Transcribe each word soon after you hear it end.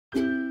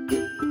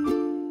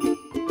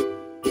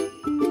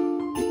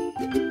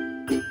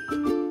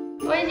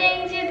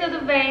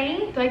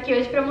Tô aqui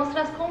hoje pra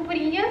mostrar as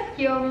comprinhas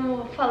que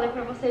eu falei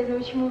pra vocês no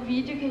último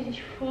vídeo, que a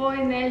gente foi,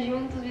 né,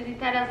 juntos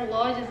visitar as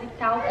lojas e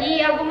tal. E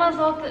algumas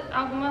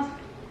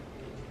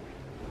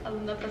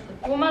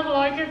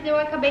lojas eu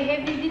acabei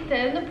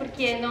revisitando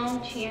porque não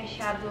tinha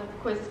achado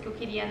coisas que eu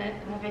queria, né,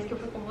 uma vez que eu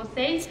fui com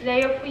vocês.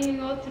 Daí eu fui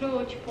em outro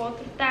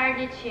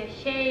Target e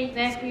achei,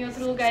 né, fui em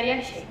outro lugar e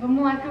achei.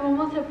 Vamos lá que eu vou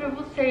mostrar pra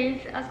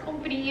vocês as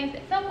comprinhas.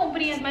 São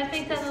comprinhas mais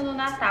pensando no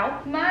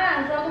Natal,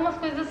 mas algumas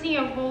coisas assim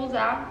eu vou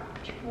usar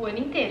tipo o ano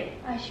inteiro.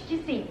 Acho que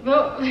sim.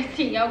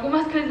 Sim,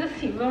 algumas coisas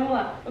assim. Vamos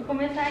lá. Vou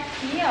começar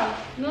aqui,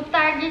 ó. No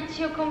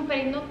Target eu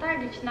comprei. No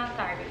Target? Na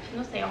Target.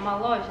 Não sei, é uma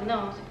loja?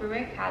 Não, é um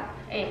supermercado.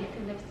 É,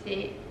 então deve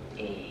ser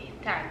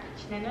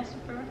Target, né? Não é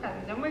supermercado,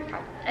 mas é um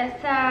mercado.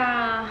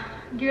 Essa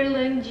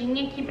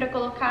guirlandinha aqui pra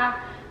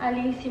colocar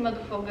ali em cima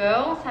do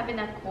fogão, sabe,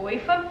 na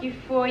coifa, que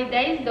foi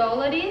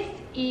 $10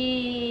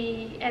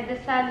 e é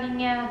dessa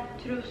linha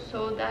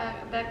Trousseau da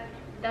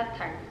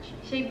Target.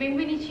 Achei bem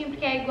bonitinho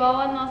porque é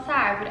igual a nossa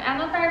árvore. A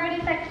nossa árvore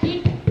tá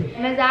aqui,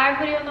 mas a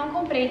árvore eu não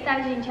comprei,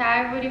 tá, gente? A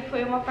árvore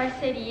foi uma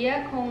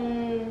parceria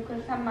com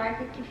essa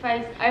marca que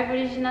faz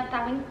árvores de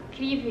Natal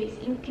incríveis,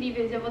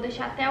 incríveis. Eu vou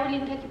deixar até o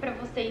link aqui pra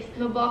vocês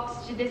no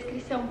box de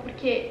descrição,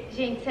 porque,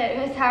 gente,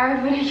 sério, essa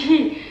árvore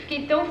aqui,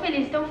 fiquei tão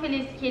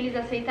feliz que eles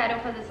aceitaram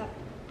fazer essa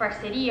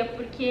parceria,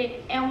 porque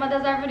é uma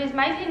das árvores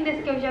mais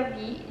lindas que eu já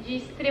vi, de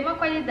extrema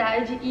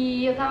qualidade,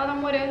 e eu tava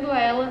namorando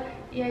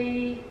ela. E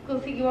aí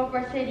consegui uma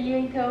parceria,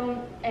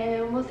 então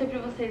eu mostrei pra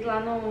vocês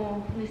lá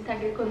no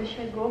Instagram quando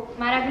chegou.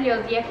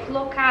 Maravilhoso, e é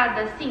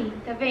flocada assim,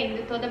 tá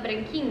vendo? Toda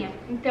branquinha.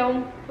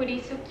 Então, por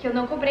isso que eu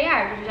não comprei a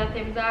árvore, já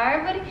temos a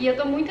árvore. E eu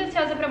tô muito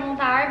ansiosa pra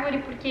montar a árvore,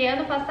 porque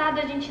ano passado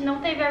a gente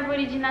não teve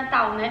árvore de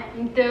Natal, né?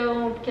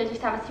 Então, porque a gente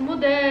tava se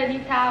mudando e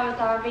tal, eu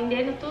tava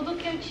vendendo tudo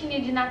que eu tinha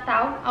de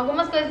Natal.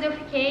 Algumas coisas eu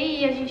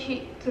fiquei e a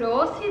gente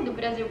trouxe do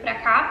Brasil pra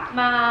cá,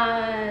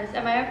 mas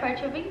a maior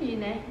parte eu vendi,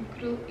 né?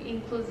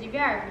 Inclusive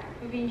a árvore.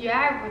 Eu vendi a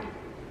árvore?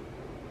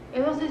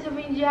 Eu não sei se eu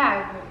vendi a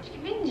árvore. Acho que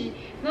vendi.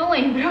 Não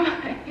lembro.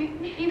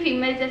 Enfim,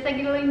 mas essa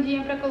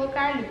guirlandinha pra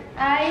colocar ali.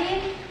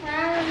 Aí,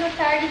 na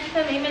Target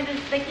também, mas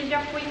esse daqui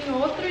já foi em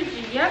outro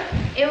dia.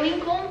 Eu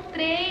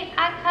encontrei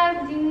a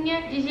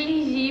casinha de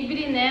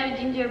gengibre, né? O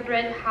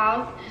gingerbread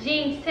house.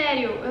 Gente,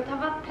 sério, eu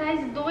tava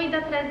doida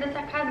atrás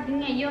dessa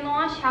casinha e eu não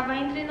achava.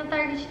 Entrei no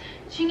Target,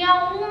 tinha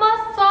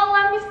uma só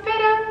lá me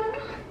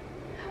esperando.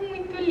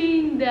 Muito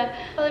linda.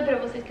 Falei pra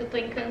vocês que eu tô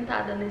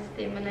encantada nesse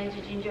tema, né,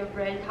 de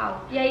gingerbread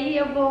house. E aí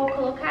eu vou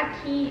colocar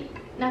aqui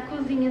na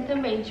cozinha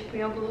também, tipo,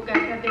 em algum lugar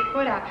pra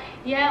decorar.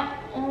 E é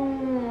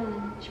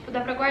tipo, dá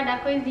pra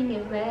guardar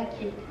coisinhas, né,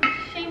 aqui.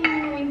 Achei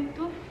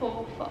muito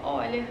fofa,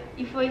 olha.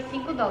 E foi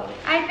 $5.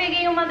 Aí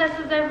peguei uma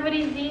dessas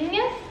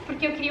arvorezinhas,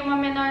 porque eu queria uma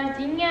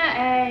menorzinha.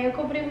 Eu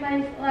comprei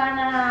mais lá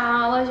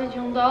na loja de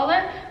 $1.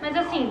 Mas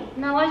assim,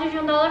 na loja de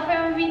 $1 foi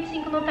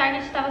 $1,25, no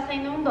Target tava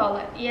saindo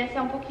 $1. E essa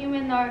é um pouquinho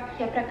menor,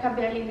 que é pra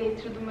caber ali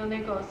dentro do meu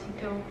negócio.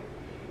 Então,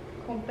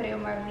 comprei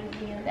uma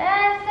arvorezinha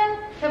dessa.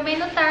 Também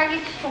no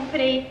Target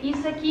comprei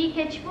isso aqui,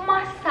 que é tipo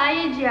uma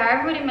saia de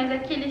árvore, mas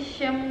aqui eles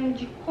chamam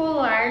de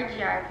colar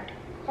de árvore.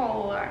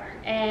 Colar.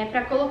 É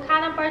pra colocar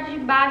na parte de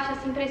baixo,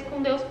 assim, pra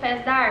esconder os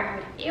pés da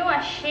árvore. Eu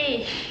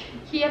achei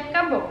que ia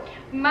ficar bom,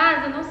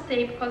 mas eu não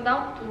sei por causa da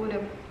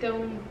altura.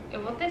 Então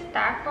eu vou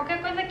testar.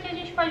 Qualquer coisa aqui a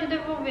gente pode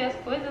devolver as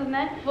coisas,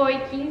 né? Foi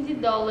 $15.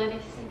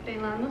 Comprei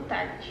lá no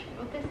Target.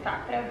 Vou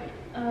testar pra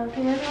ver.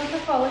 Tem mais uma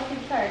sacola aqui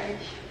do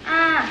Target.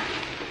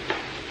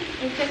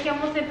 Esse aqui eu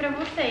mostrei pra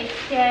vocês,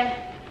 que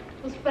é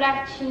os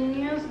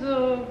pratinhos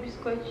do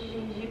biscoito de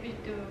gengibre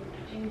do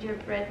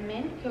Gingerbread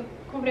Man, que eu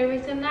comprei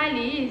pensando na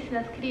Alice,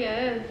 nas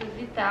crianças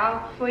e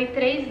tal. Foi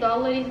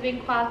 $3, vem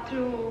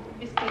 4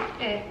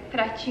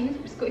 pratinhos,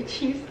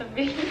 biscoitinhos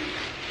também.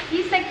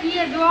 Isso aqui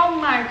é do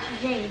Walmart,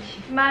 gente,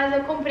 mas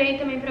eu comprei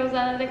também pra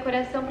usar na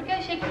decoração, porque eu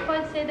achei que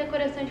pode ser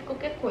decoração de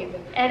qualquer coisa.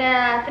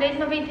 Era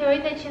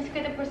R$3,98, aí tinha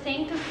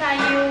 50%,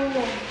 saiu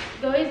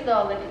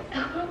 $2.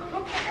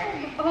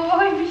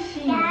 Oi,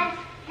 bichinho.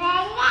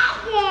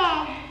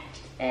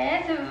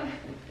 Você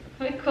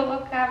foi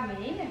colocar a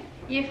meia?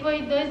 E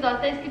foi $2,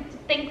 tá escrito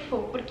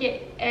thankful,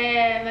 porque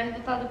é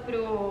resultado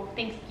pro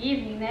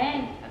Thanksgiving,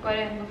 né? Agora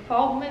é no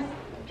fall, mas,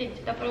 gente,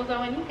 dá pra usar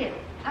o ano inteiro.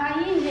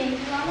 Aí,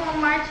 gente, lá no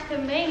Walmart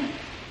também,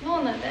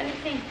 Luna, dá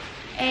licença,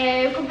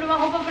 eu comprei uma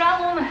roupa pra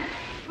Luna.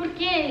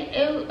 Porque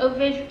eu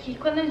vejo que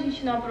quando a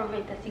gente não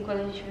aproveita assim, quando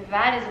a gente vê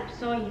várias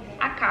opções,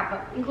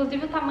 acaba.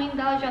 Inclusive o tamanho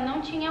dela já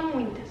não tinha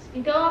muitas.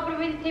 Então eu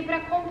aproveitei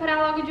pra comprar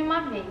logo de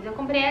uma vez. Eu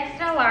comprei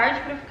extra large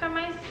pra ficar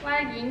mais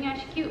larguinho.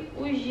 Acho que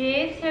o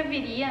G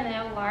serviria,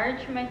 né, o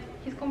large, mas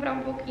quis comprar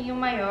um pouquinho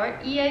maior.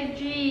 E é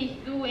de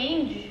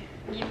duende.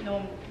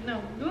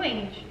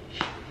 Duende.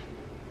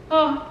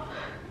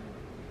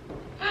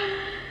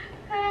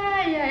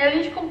 A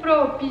gente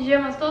comprou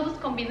pijamas todos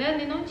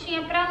combinando e não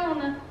tinha pra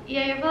Luna. E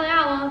aí eu falei,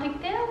 Luna, tem que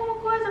ter alguma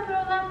coisa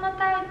pra usar no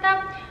Natal e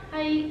tal.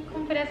 Aí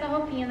comprei essa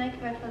roupinha, né, que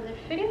vai fazer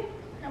frio.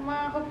 É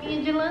uma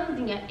roupinha de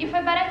lãzinha. E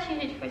foi baratinho,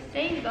 gente, foi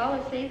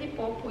 $6, 6 e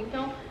pouco.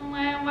 Então não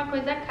é uma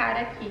coisa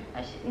cara aqui.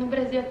 No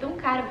Brasil é tão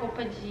caro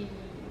roupa de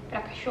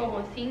pra cachorro,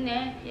 assim,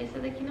 né? E essa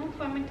daqui não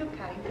foi muito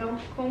cara. Então,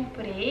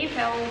 comprei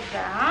pra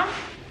usar.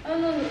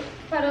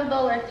 Para o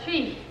Dollar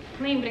Tree,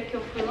 lembra que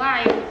eu fui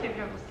lá e eu mostrei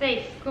pra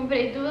vocês?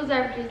 Comprei 2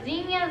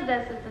 árvorezinhas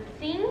dessas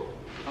assim.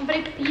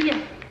 Comprei pilha.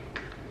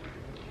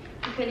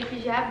 O Felipe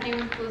já abriu,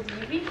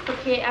 inclusive,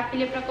 porque a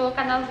pilha é pra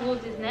colocar nas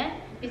luzes, né?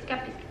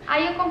 Pisca-pisca.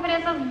 Aí eu comprei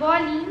essas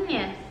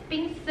bolinhas,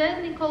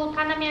 pensando em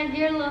colocar na minha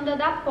guirlanda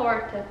da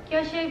porta, que eu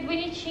achei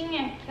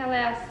bonitinha, que ela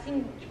é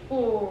assim,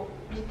 tipo,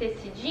 de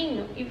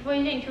tecidinho. E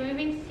foi, gente,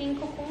 R$1,25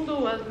 com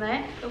 2,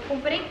 né? Eu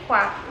comprei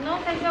 4. Não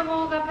sei se eu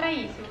vou usar pra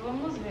isso,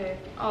 vamos ver.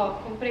 Ó,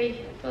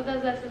 comprei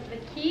todas essas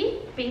daqui,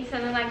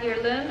 pensando na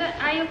guirlanda.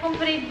 Aí eu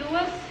comprei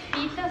 2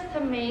 fitas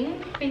também,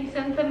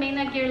 pensando também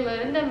na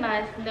guirlanda,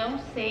 mas não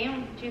sei,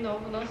 de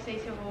novo, não sei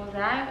se eu vou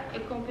usar. Eu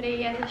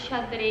comprei essa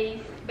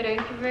xadrez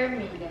branca e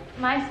vermelha.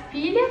 Mais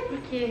pilha,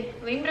 porque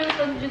lembra o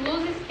tanto de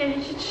luzes que a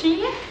gente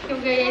tinha, que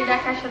eu ganhei da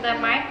caixa da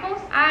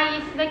Michaels. Ah, e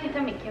esse daqui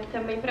também, que é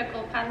também pra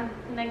colocar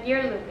na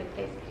guirlanda,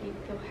 que tá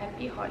escrito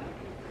Happy Holiday.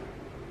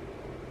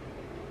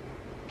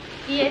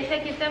 E esse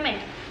aqui também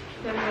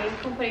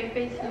comprei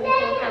pensando em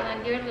colocar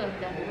na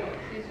guirlanda.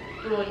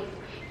 Esses 2,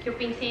 que eu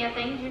pensei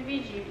até em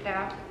dividir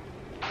pra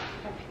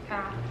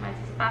ficar mais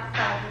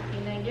espaçado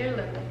assim na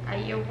guirlanda.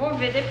 Aí eu vou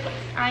ver depois.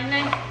 Aí,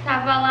 né,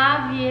 tava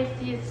lá, vi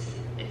esses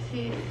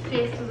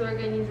cestos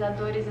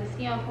organizadores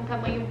assim, ó, com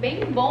tamanho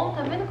bem bom.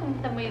 Tá vendo como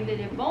o tamanho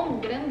dele é bom?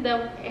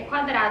 Grandão, é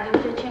quadrado.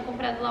 Eu já tinha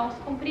comprado lá uns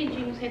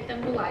compridinhos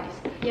retangulares.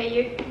 E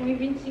aí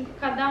R$1,25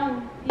 cada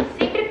um. E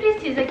sempre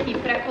precisa aqui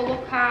pra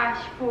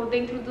colocar, tipo,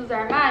 dentro dos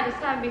armários,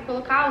 sabe?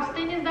 Colocar os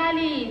tênis da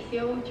Alice,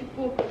 eu,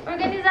 tipo,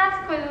 organizar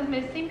as coisas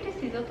mesmo, sempre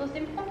precisa. Eu tô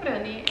sempre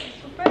comprando e é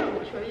super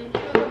útil, a gente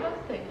usa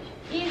bastante.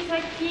 Isso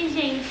aqui,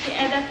 gente,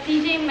 é da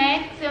TJ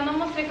Maxx. Eu não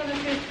mostrei quando eu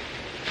fiz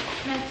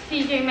na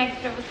TJ Maxx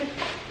pra você,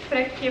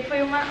 porque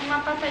foi uma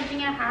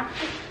passadinha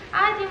rápida.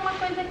 Ah, tem uma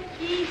coisa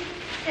aqui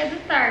que é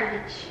do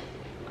Target.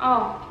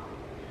 Ó,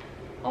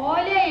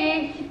 olha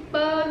esse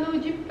pano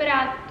de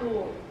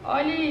prato.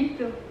 Olha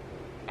isso.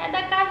 É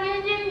da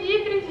carrinha de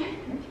gengibre,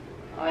 gente.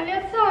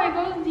 Olha só,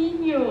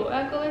 igualzinho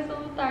a coleção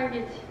do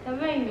Target, tá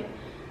vendo?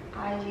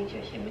 Ai, gente,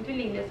 eu achei muito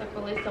linda essa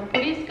coleção.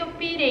 Por isso que eu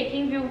pirei.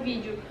 Quem viu o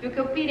vídeo viu que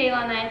eu pirei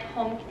lá na At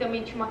Home, que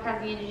também tinha uma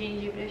casinha de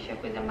gengibre. Eu achei a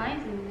coisa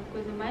mais linda, a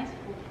coisa mais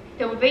fofa.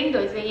 Então vem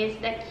 2. Vem esse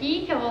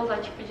daqui, que eu vou usar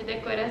tipo de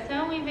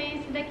decoração, e vem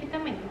esse daqui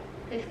também.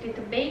 Tá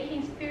escrito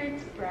Baking Spirit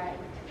Sprite.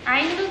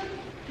 Ainda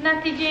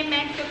na TJ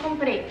Maxx eu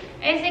comprei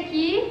esse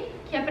aqui,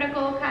 que é pra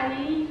colocar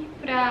ali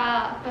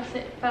pra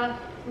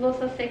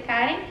louças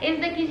secarem. Esse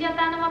daqui já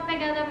tá numa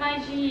pegada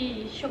mais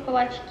de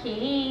chocolate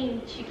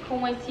quente,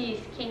 com esses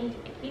quente,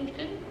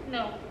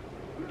 não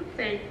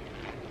sei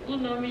o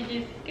nome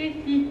disso,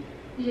 esqueci.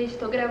 Gente,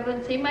 tô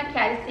gravando sem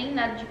maquiagem, sem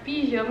nada, de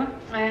pijama.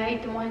 Ai,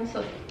 tô morrendo de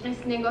sono.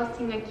 Esse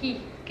negocinho aqui,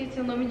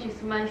 esqueci o nome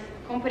disso, mas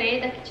comprei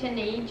da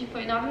KitchenAid,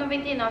 foi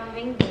R$9,99,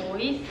 vem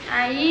 2.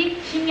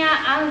 Aí tinha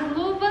as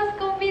luvas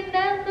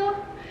combinando.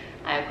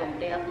 Aí eu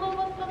comprei as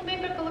luvas também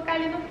pra colocar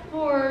ali no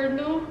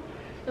forno.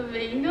 Tá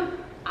vendo?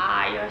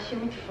 Ai, eu achei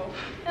muito fofo.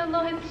 Eu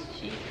não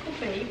resisti,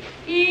 comprei.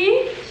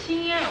 E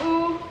tinha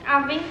o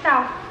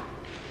avental.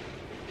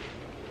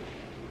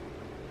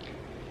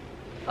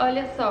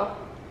 Olha só,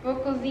 vou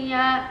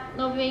cozinhar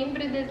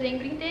novembro e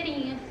dezembro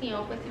inteirinho, assim,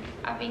 ó, com esse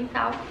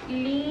avental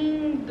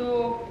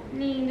lindo,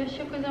 lindo,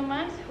 achei a coisa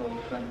mais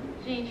fofa,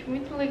 gente,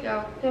 muito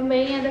legal.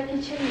 Também é da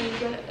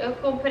KitchenAid, eu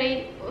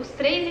comprei os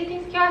 3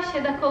 itens que eu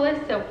achei da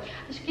coleção.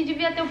 Acho que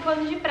devia ter um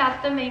pano de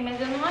prato também, mas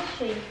eu não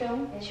achei,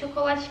 então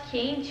chocolate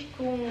quente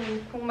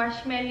com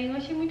marshmallow, eu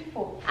achei muito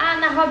fofo. Ah,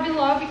 na Hobby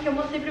Lobby, que eu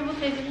mostrei pra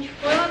vocês, a gente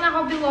foi lá na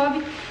Hobby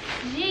Lobby.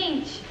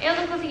 Gente, eu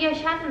não consegui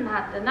achar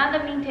nada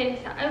me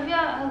interessava. Eu vi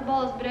as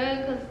bolas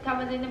brancas e tal,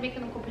 mas ainda bem que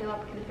eu não comprei lá,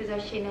 porque depois eu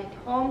achei na At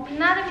Home.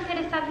 Nada me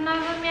interessava, nada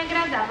me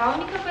agradava. A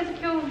única coisa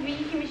que eu vi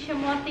que me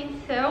chamou a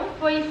atenção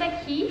foi isso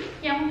aqui,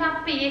 que é um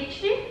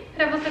tapete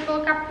pra você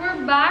colocar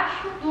por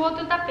baixo do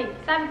outro tapete,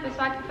 sabe? O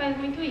pessoal aqui faz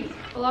muito isso.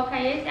 Coloca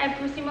esse, aí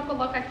por cima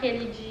coloca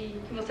aquele que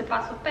você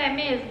passa o pé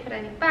mesmo pra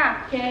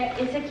limpar, que é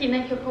esse aqui,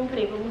 né, que eu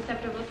comprei. Vou mostrar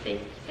pra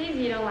vocês. Vocês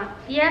viram lá.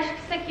 E acho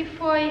que isso aqui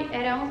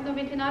era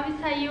R$11,99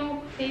 e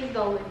saiu $6.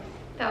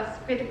 Tá,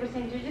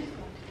 50% de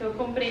desconto. Então eu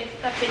comprei esse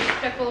tapete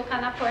pra colocar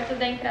na porta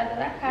da entrada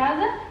da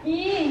casa.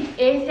 E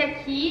esse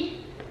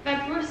aqui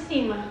vai por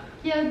cima,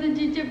 que é do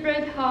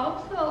Gingerbread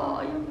House.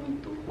 Ai, é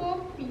muito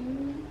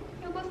fofinho.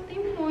 Eu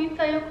gostei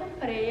muito, aí eu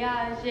comprei.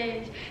 Ah,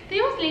 gente,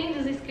 tem uns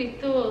lindos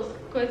escritos,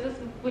 coisas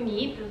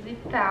bonitas e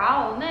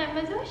tal, né?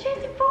 Mas eu achei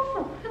esse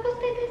fofo. Eu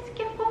gostei desse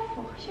que é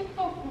fofo, achei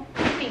fofo.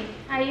 Enfim,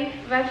 aí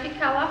vai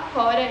ficar lá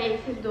fora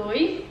esses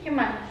 2. O que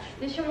mais?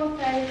 Deixa eu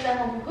mostrar eles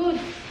da Home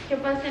Goods, que eu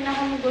passei na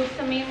Home Goods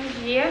também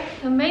um dia.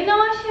 Também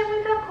não achei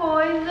muita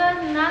coisa,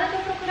 nada que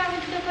eu procurava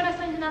de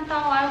decoração de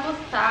Natal lá eu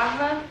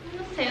gostava.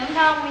 Não sei, eu não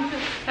tava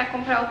muito pra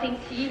comprar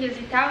utensílios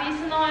e tal.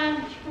 Isso não é,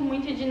 tipo,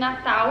 muito de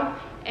Natal.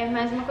 é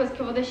mais uma coisa que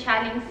eu vou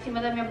deixar ali em cima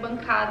da minha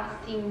bancada,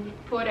 assim,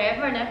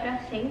 forever, né, pra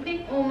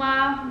sempre.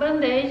 Uma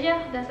bandeja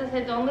dessas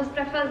redondas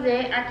pra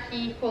fazer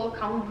aqui,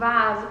 colocar um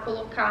vaso,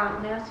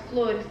 colocar, né, as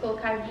flores,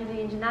 colocar a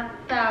árvorezinha de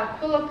Natal,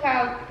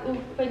 colocar o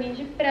paninho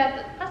de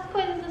prata, as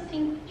coisas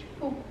assim,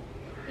 tipo,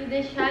 e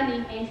deixar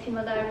ali em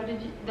cima da árvore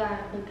da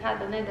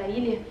bancada, né, da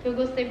ilha. Eu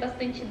gostei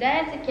bastante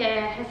dessa, que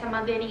é essa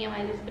madeirinha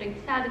mais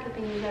esbranquiçada que eu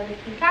tenho usado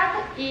aqui em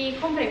casa. E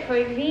comprei,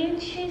 foi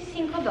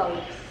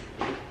 $25.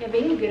 É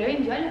bem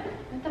grande, olha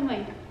o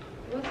tamanho.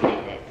 Gostei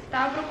dessa.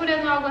 Tava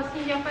procurando algo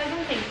assim já faz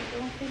um tempo,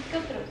 então foi isso que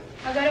eu trouxe.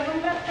 Agora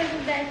vamos para as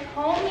coisas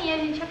da home e a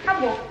gente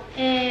acabou.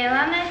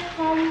 Lá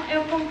na home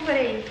eu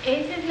comprei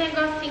esses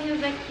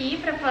negocinhos aqui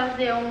pra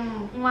fazer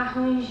um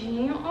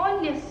arranjinho.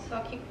 Olha só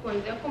que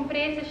coisa. Eu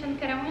comprei esse achando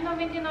que era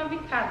R$1,99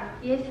 cada.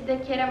 E esse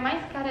daqui era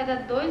mais caro, era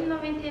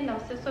R$2,99.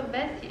 Se eu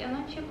soubesse, eu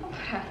não tinha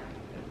comprado.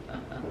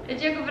 Eu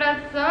tinha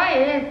comprado só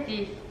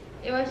esses.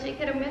 Eu achei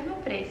que era o mesmo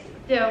preço.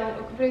 Então,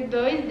 eu comprei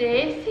 2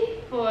 desse,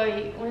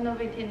 foi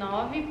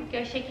R$1,99, porque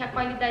eu achei que a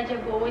qualidade é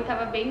boa e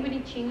tava bem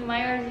bonitinho,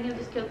 maiorzinho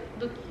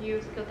do que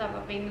os que eu tava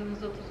vendo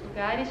nos outros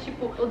lugares.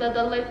 Tipo, o da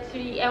Dollar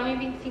Tree é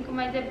R$1,25,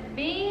 mas é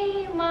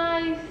bem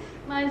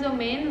mais ou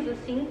menos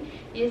assim.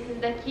 E esses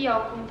daqui, ó,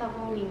 como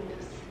estavam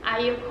lindos.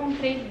 Aí eu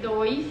comprei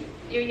 2,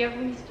 eu ia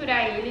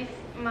misturar eles,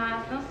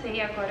 mas não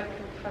sei agora o que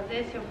eu vou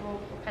fazer, se eu vou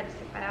colocar eles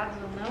separados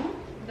ou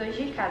não. 2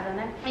 de cada,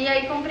 né? E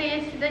aí comprei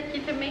esse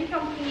daqui também, que é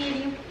um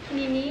pinheirinho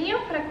pequenininho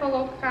pra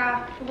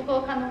colocar, eu vou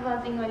colocar no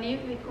vasinho ali,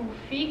 ver como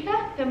fica.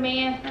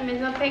 Também é a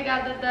mesma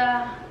pegada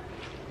da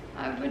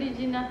árvore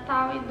de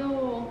Natal e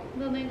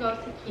do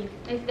negócio aqui.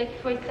 Esse daqui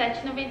foi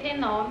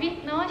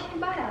R$7,99. Não achei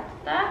barato,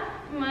 tá?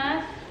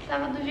 Mas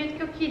tava do jeito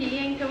que eu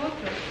queria, então eu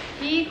trouxe.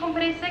 E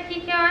comprei esse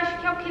aqui, que eu acho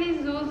que é o que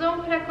eles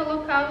usam pra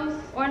colocar os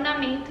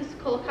ornamentos,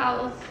 colocar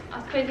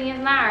as coisinhas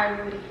na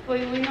árvore. Foi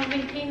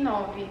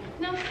R$1,99.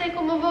 Não sei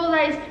como eu vou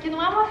usar isso, porque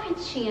não é uma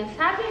fitinha,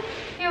 sabe?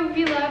 Eu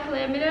vi lá,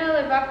 falei, é melhor eu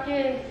levar,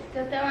 porque se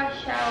até eu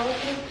achar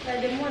outro vai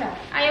demorar.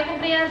 Aí eu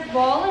comprei as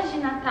bolas de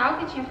Natal,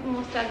 que eu tinha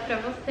mostrado pra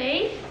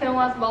vocês. São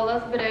as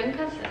bolas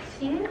brancas,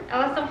 assim.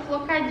 Elas são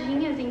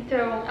flocadinhas,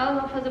 então elas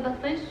vão fazer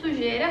bastante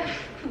sujeira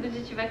quando a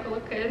gente vai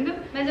colocando.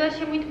 Mas eu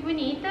achei muito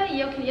bonita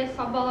e eu queria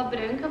só bola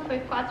branca, foi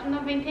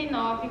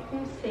R$4,99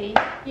 com 6.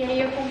 E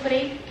aí eu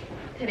comprei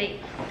 3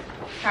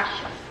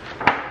 caixas.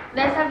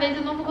 Dessa vez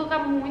eu não vou colocar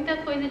muita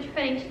coisa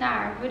diferente na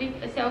árvore.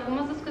 Vai ser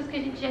algumas das coisas que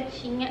a gente já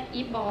tinha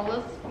e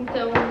bolas.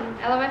 Então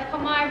ela vai ficar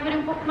uma árvore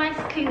um pouco mais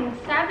clean,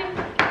 sabe?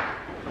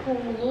 Com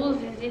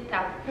luzes e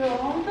tal.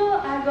 Pronto,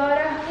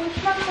 agora a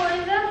última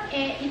coisa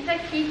é isso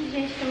aqui, que a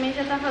gente também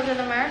já tá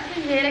fazendo a maior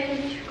sujeira, que a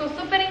gente ficou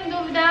super em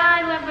dúvida.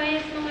 Ah, leva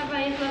esse, não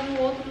leva esse, leva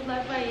o outro,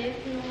 leva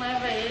esse, não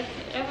leva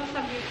esse. Eu não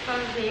sabia o que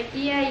fazer.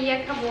 E aí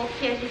acabou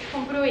que a gente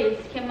comprou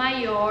esse, que é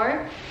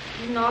maior,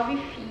 de 9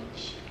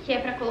 feet, que é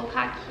pra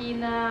colocar aqui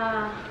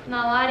na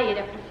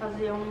lareira, pra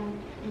fazer um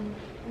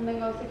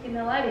negócio aqui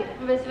na lareira.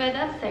 Vamos ver se vai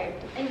dar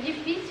certo. É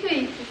difícil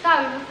isso,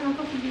 sabe? Você não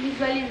conseguir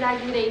visualizar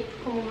direito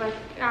como vai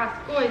ficar as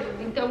coisas.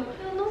 Então,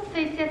 eu não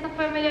sei se essa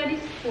foi a melhor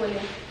escolha.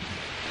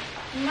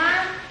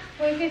 Mas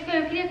foi o que eu escolhi.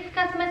 Eu queria que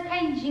ficasse mais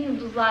caidinho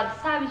dos lados,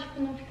 sabe?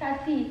 Tipo, não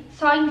ficasse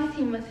só em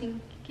cima, assim.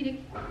 Eu queria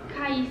que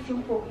caísse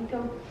um pouco.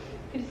 Então,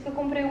 por isso que eu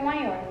comprei um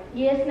maior.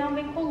 E esse não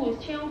vem com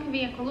luz. Tinha um que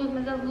vinha com luz,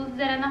 mas as luzes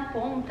eram na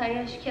ponta. Aí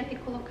acho que ia ter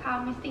que colocar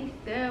uma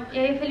extensão. E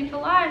aí o Felipe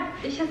falou, ah,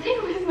 deixa sem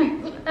luz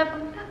mesmo. Aí eu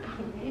falei, tá bom.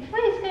 E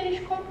foi isso que a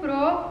gente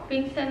comprou.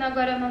 Pensando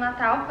agora no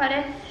Natal,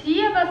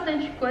 parecia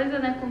bastante coisa,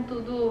 né? Com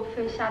tudo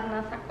fechado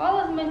nas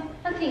sacolas. Mas,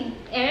 assim,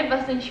 é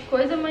bastante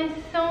coisa, mas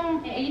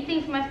são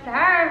itens mais pra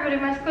árvore,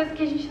 mais coisas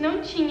que a gente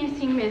não tinha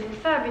assim mesmo,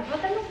 sabe? Vou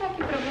até mostrar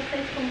aqui pra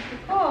vocês como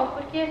ficou,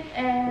 porque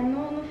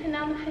no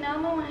final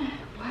não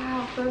é...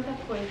 Uau, quanta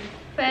coisa.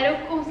 Espero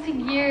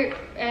conseguir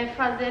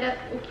fazer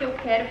o que eu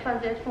quero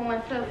fazer com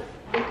essas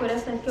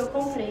decorações que eu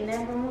comprei,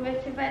 né? Vamos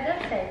ver se vai dar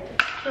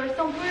certo.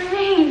 Torçam por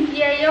mim!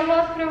 E aí eu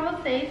mostro pra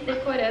vocês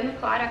decorando,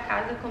 claro, a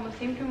casa, como eu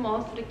sempre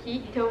mostro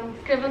aqui. Então, se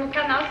inscreva no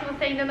canal se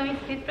você ainda não é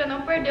inscrito pra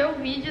não perder o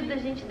vídeo da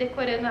gente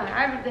decorando a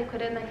árvore,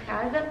 decorando a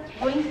casa.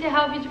 Vou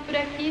encerrar o vídeo por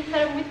aqui.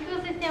 Espero muito que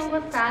vocês tenham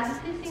gostado.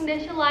 Se sim,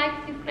 deixa o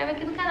like, se inscreve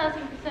aqui no canal se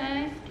você não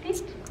é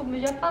inscrito, como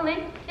eu já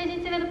falei. E a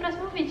gente se vê no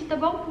próximo vídeo, tá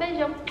bom?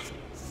 Beijão!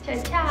 Tchau,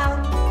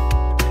 tchau!